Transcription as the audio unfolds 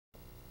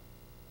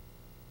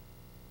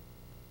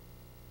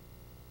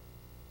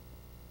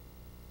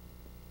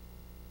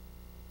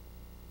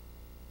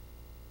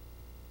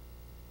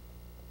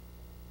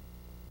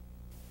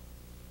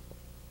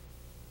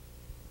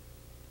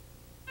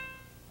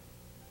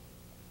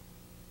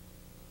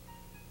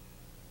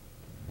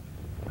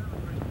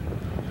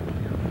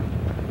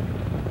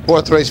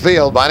fourth race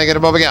field, binding it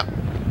and moving up.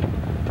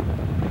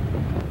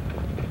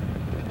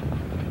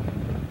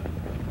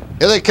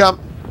 Here they come.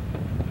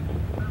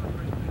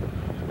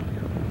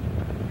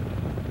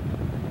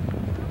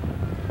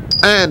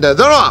 And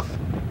they're off.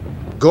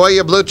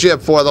 Goya Blue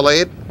Chip for the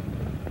lead.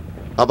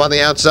 Up on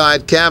the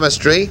outside,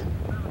 Chemistry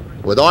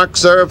with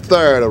ARCSERVE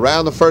third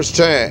around the first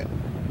turn.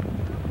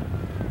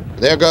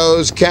 There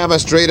goes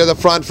Chemistry to the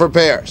front for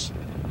Pierce.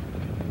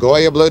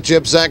 Goya Blue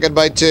Chip second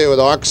by 2 with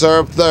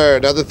ARCSERVE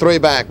third. Another 3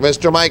 back,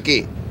 Mr.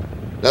 Mikey.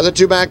 Another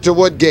 2 back to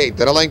Woodgate.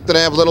 Then a length and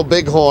a half, Little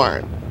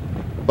Bighorn.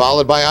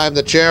 Followed by I'm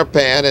the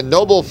Chairpan and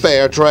Noble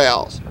Fair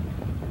trails.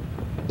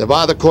 They're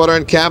by the quarter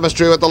and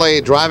Chemistry with the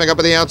lead. Driving up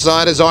at the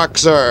outside is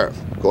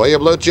ARCSERVE. Goya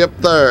Blue Chip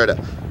third.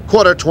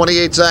 Quarter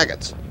 28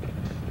 seconds.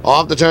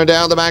 Off the turn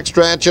down the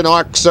backstretch and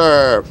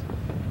ARCSERVE.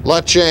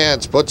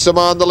 Lachance puts him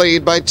on the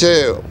lead by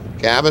 2.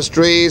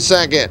 Chemistry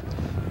second.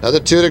 Another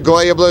 2 to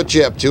Goya Blue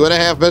Chip.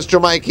 2.5 Mr.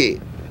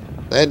 Mikey.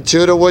 Then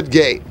 2 to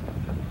Woodgate.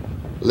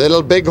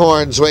 Little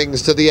Bighorn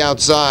swings to the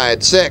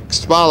outside.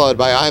 6, followed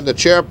by I'm the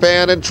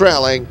Chairpan and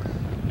trailing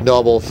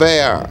Noble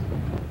Fair.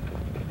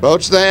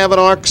 Approach the half and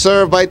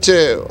ARCSERVE by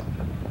 2.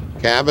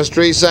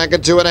 Chemistry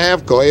second,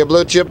 2.5. Goya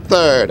Blue Chip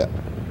third.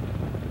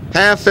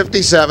 Half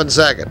 57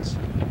 seconds.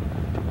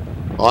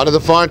 On to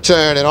the far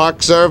turn and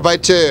ARCSERVE by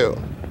 2.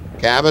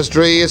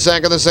 Chemistry is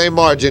second, the same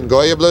margin.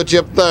 Goya Blue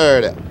Chip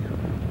third.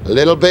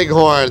 Little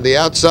Bighorn, the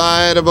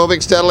outside,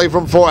 moving steadily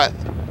from 4th.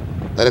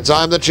 Then it's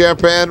I'm the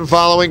Chairpan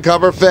following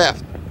cover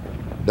 5th.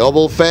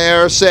 Noble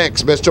Fair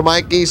 6, Mr.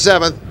 Mikey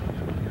 7th,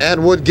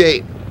 and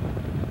Woodgate.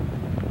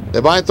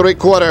 They're by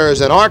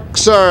 3/4 and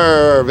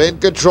ARCSERVE in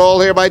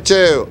control here by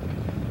 2.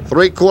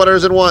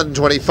 3/4 and 1,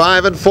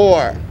 25 and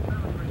 4.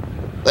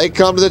 They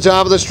come to the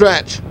top of the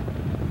stretch.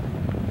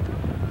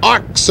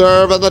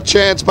 ARCSERVE and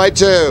Lachance by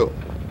 2.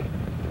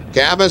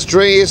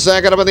 Chemistry is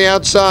second up on the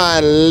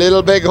outside.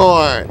 Little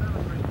Bighorn.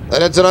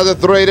 Then it's another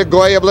 3 to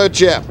Goya Blue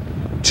Chip.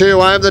 2,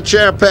 I'm the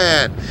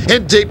Chairpan.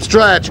 In deep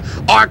stretch.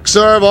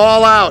 ARCSERVE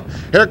all out.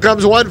 Here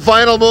comes one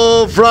final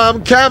move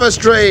from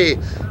Chemistry.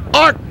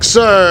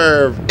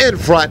 ARCSERVE in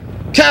front.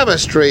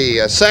 Chemistry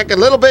a second.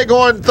 Little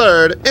Bighorn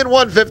third in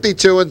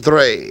 1:52 and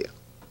 3.